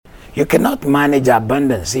You cannot manage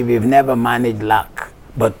abundance if you've never managed lack.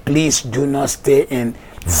 But please do not stay in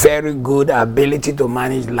very good ability to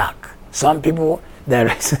manage lack. Some people,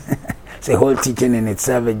 there is it's a whole teaching in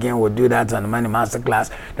itself again. We'll do that on the Money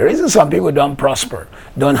Masterclass. The reason some people don't prosper,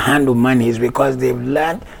 don't handle money, is because they've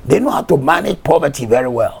learned, they know how to manage poverty very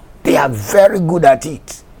well. They are very good at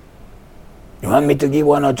it. You want me to give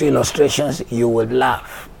one or two illustrations? You would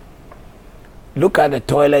laugh. Look at the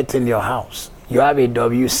toilet in your house. You have a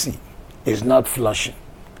WC. It's not flushing.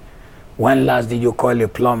 When last did you call a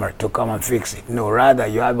plumber to come and fix it? No, rather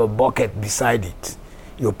you have a bucket beside it.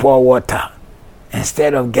 You pour water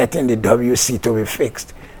instead of getting the WC to be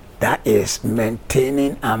fixed. That is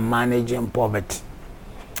maintaining and managing poverty.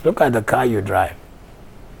 Look at the car you drive.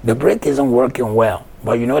 The brake isn't working well,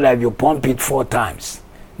 but you know that if you pump it 4 times,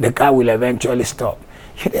 the car will eventually stop.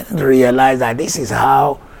 You didn't realize that this is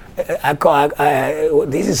how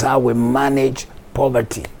this is how we manage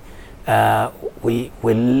poverty. We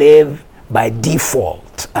live by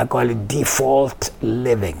default. I call it default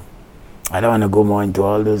living. I don't want to go more into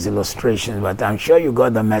all those illustrations, but I'm sure you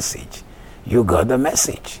got the message. You got the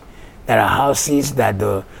message. There are houses that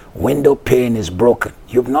the window pane is broken.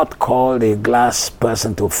 You've not called a glass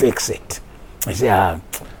person to fix it. You say,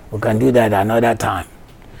 we can do that another time.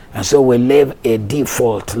 And so we live a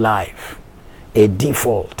default life. A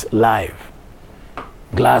default life.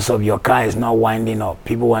 Glass of your car is not winding up.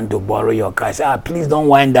 People want to borrow your car. Say, please don't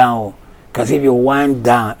wind down. Because if you wind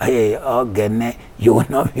down, you will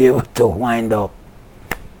not be able to wind up.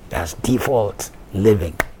 That's default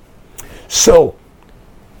living. So,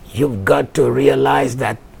 you've got to realize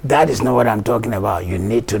that that is not what I'm talking about. You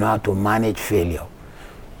need to know how to manage failure.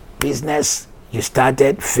 Business, you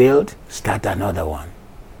started, failed, start another one.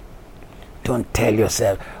 Don't tell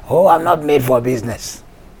yourself, I'm not made for business.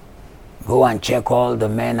 Go and check all the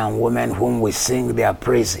men and women whom we sing their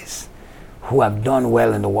praises, who have done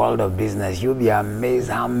well in the world of business. You'll be amazed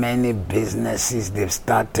how many businesses they've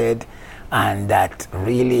started and that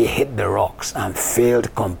really hit the rocks and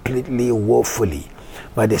failed completely woefully.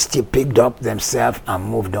 But they still picked up themselves and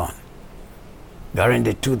moved on. During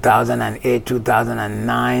the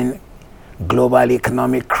 2008-2009 global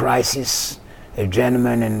economic crisis, a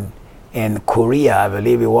gentleman in Korea, I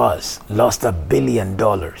believe it was, lost $1 billion.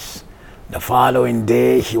 The following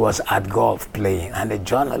day, he was at golf playing, and the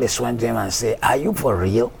journalist went to him and said, "Are you for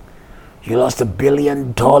real? You lost $1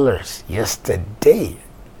 billion yesterday,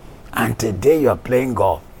 and today you are playing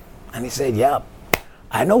golf." And he said, "Yeah,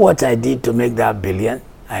 I know what I did to make that billion.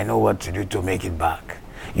 I know what to do to make it back."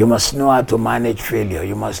 You must know how to manage failure.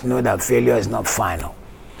 You must know that failure is not final.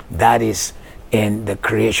 That is in the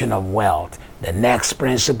creation of wealth. The next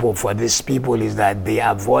principle for these people is that they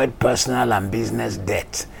avoid personal and business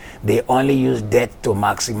debt. They only use debt to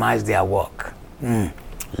maximize their work.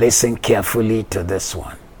 Listen carefully to this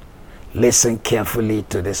one. Listen carefully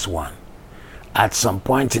to this one. At some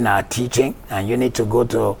point in our teaching, and you need to go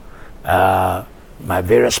to my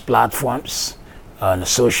various platforms on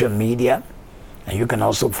social media, and you can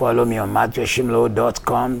also follow me on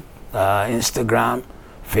MatthewShimlo.com, Instagram,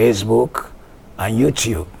 Facebook, and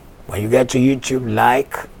YouTube. When you get to YouTube,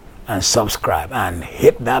 like and subscribe and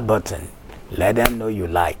hit that button. Let them know you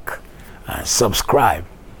like and subscribe.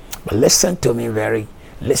 But listen to me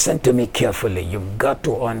carefully. You've got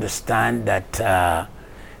to understand that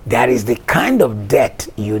there is the kind of debt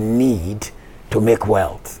you need to make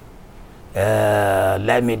wealth.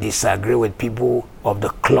 Let me disagree with people of the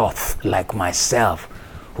cloth like myself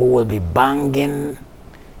who will be banging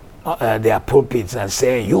their pulpits and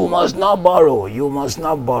saying, "You must not borrow, you must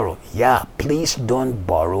not borrow." Yeah, please don't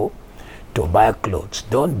borrow to buy clothes.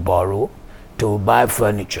 Don't borrow to buy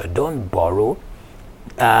furniture. Don't borrow.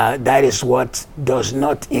 That is what does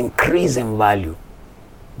not increase in value.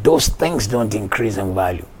 Those things don't increase in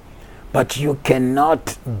value. But you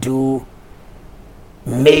cannot do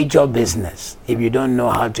major business if you don't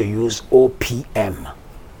know how to use OPM,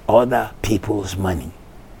 other people's money.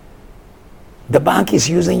 The bank is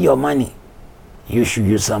using your money. You should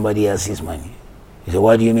use somebody else's money. You say,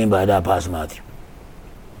 "What do you mean by that, Pastor Matthew?"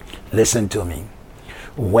 Listen to me.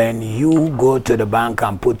 When you go to the bank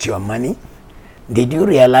and put your money, did you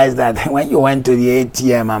realize that when you went to the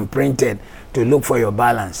ATM and printed to look for your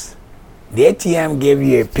balance, the ATM gave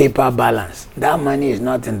you a paper balance? That money is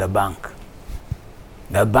not in the bank.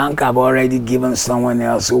 The bank have already given someone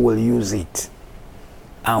else who will use it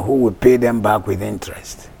and who will pay them back with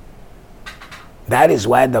interest. That is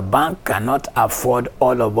why the bank cannot afford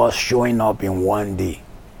all of us showing up in one day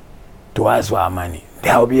to ask for our money.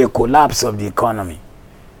 There will be a collapse of the economy.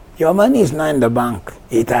 Your money is not in the bank.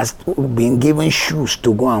 It has been given shoes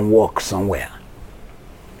to go and walk somewhere.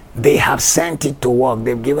 They have sent it to work.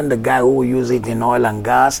 They've given the guy who will use it in oil and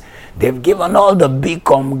gas. They've given all the big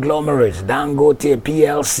conglomerates, Dangote,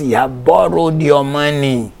 PLC, have borrowed your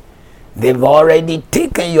money. They've already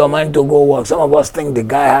taken your money to go work. Some of us think the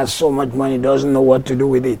guy has so much money, doesn't know what to do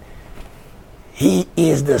with it. He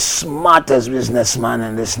is the smartest businessman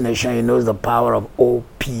in this nation. He knows the power of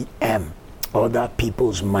OPM, other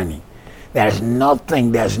people's money. There's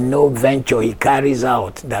nothing, there's no venture he carries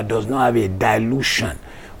out that does not have a dilution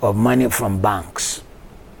of money from banks.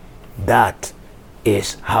 That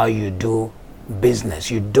is how you do business.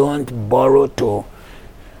 You don't borrow to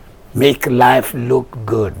make life look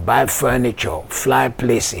good, buy furniture, fly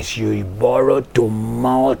places. You borrow to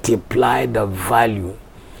multiply the value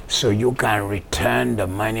so you can return the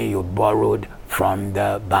money you borrowed from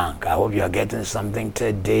the bank. I hope you are getting something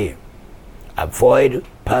today. Avoid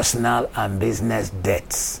personal and business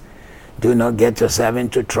debts. Do not get yourself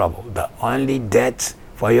into trouble. The only debt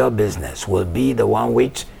for your business will be the one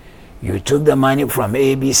which you took the money from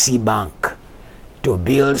ABC Bank to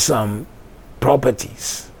build some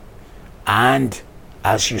properties, and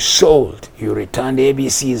as you sold, you returned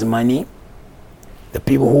ABC's money. The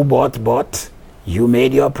people who bought, you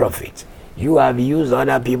made your profit. You have used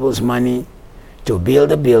other people's money to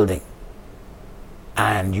build a building,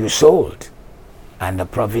 and you sold, and the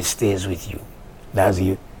profit stays with you. That's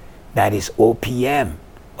you. That is OPM,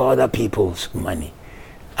 other people's money.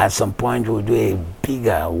 At some point, we'll do a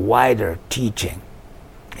bigger, wider teaching.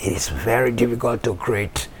 It is very difficult to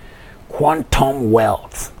create quantum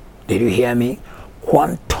wealth. Did you hear me?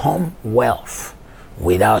 Quantum wealth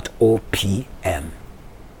without OPM.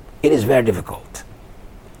 It is very difficult.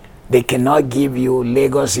 They cannot give you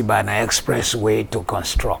Lagos-Ibadan expressway to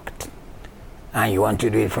construct, and you want to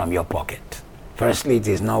do it from your pocket. Firstly, it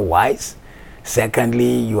is not wise.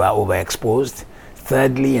 Secondly, you are overexposed.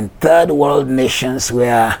 Thirdly, in third world nations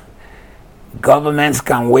where governments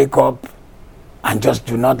can wake up and just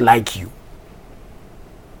do not like you,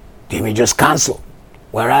 they may just cancel.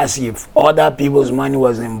 Whereas if other people's money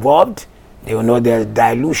was involved, they will know there's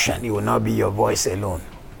dilution. It will not be your voice alone.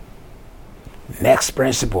 Next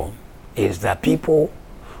principle is that people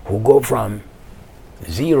who go from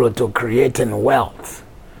zero to creating wealth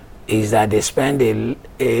is that they spend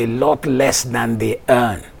a lot less than they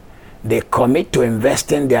earn. They commit to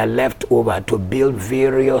investing their leftover to build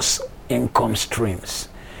various income streams.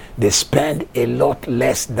 They spend a lot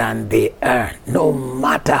less than they earn, no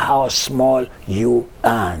matter how small you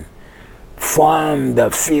earn. From the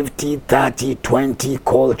 50, 30, 20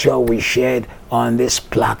 culture we shared on this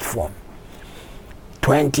platform,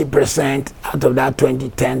 20% out of that 20,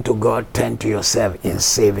 10 to God, 10 to yourself in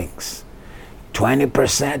savings.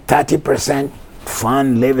 20%, 30%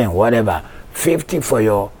 fun living, whatever. 50 for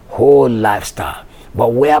your whole lifestyle.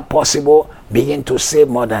 But where possible, begin to save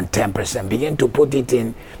more than 10%. Begin to put it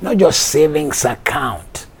in not just savings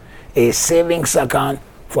account. A savings account,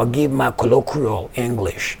 forgive my colloquial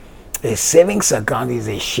English. A savings account is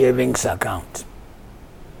a shavings account.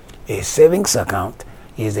 A savings account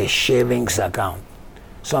is a shavings account.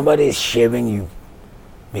 Somebody is shaving you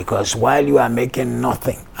because while you are making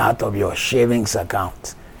nothing out of your shavings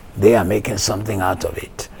account, they are making something out of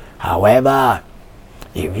it. However,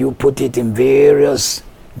 if you put it in various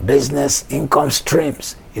business income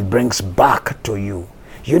streams, it brings back to you.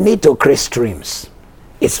 You need to create streams.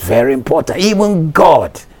 It's very important. Even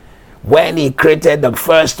God, when he created the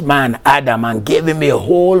first man, Adam, and gave him a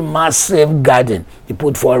whole massive garden, he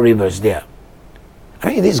put 4 rivers there. I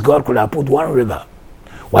mean, this God could have put 1 river.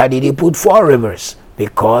 Why did he put 4 rivers?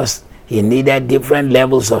 Because he needed different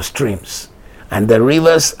levels of streams. And the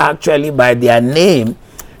rivers actually, by their name,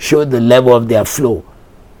 show the level of their flow.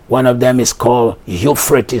 One of them is called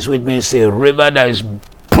Euphrates, which means a river that is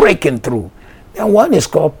breaking through. Then one is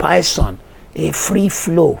called Pison, a free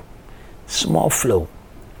flow, small flow.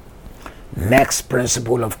 Next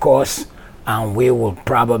principle, of course, and we will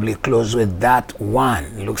probably close with that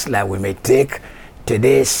one. Looks like we may take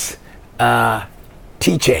today's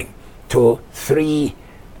teaching to 3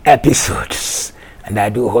 episodes. And I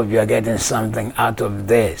do hope you are getting something out of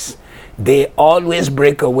this. They always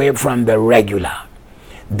break away from the regular.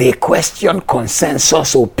 They question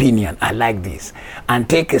consensus opinion, I like this, and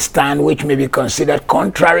take a stand which may be considered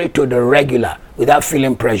contrary to the regular without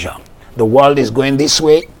feeling pressure. The world is going this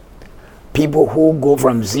way. People who go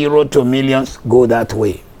from 0 to millions go that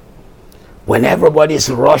way. When everybody is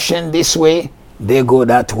rushing this way, they go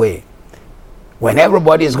that way. When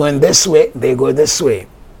everybody is going this way, they go this way.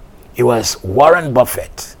 It was Warren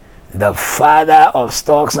Buffett, the father of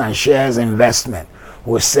stocks and shares investment,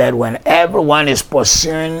 who said when everyone is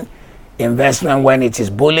pursuing investment when it is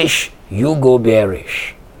bullish, you go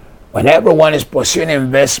bearish. When everyone is pursuing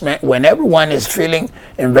investment, when everyone is feeling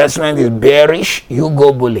investment is bearish, you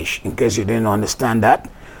go bullish. In case you didn't understand that,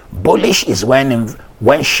 bullish is when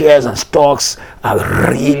shares and stocks are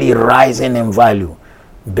really rising in value.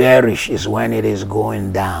 Bearish is when it is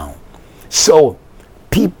going down. So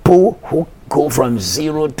people who go from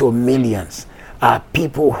zero to millions are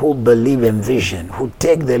people who believe in vision, who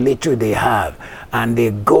take the little they have and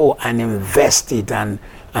they go and invest it and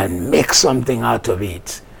make something out of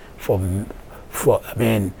it.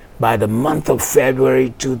 By the month of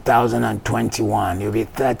February 2021, it'll be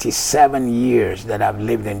 37 years that I've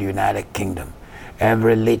lived in the United Kingdom.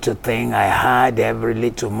 Every little thing I had, every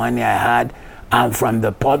little money I had, and from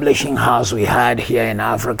the publishing house we had here in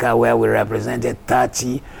Africa, where we represented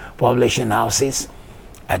 30 publishing houses,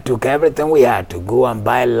 I took everything we had to go and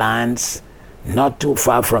buy lands not too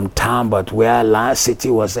far from town, but where Land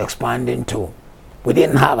City was expanding to. We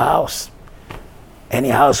didn't have a house. Any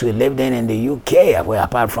house we lived in the UK,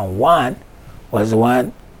 apart from one, was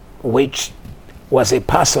one which was a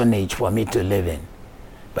parsonage for me to live in.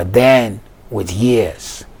 But then, with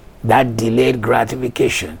years, that delayed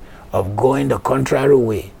gratification of going the contrary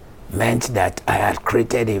way meant that I had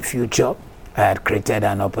created a future, I had created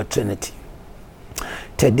an opportunity.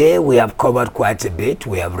 Today we have covered quite a bit.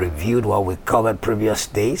 We have reviewed what we covered previous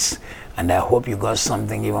days, and I hope you got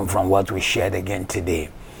something even from what we shared again today.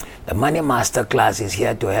 The Money Masterclass is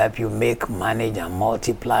here to help you make, manage, and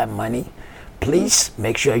multiply money. Please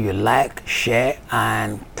make sure you like, share,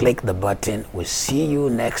 and click the button. We'll see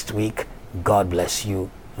you next week. God bless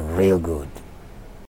you real good.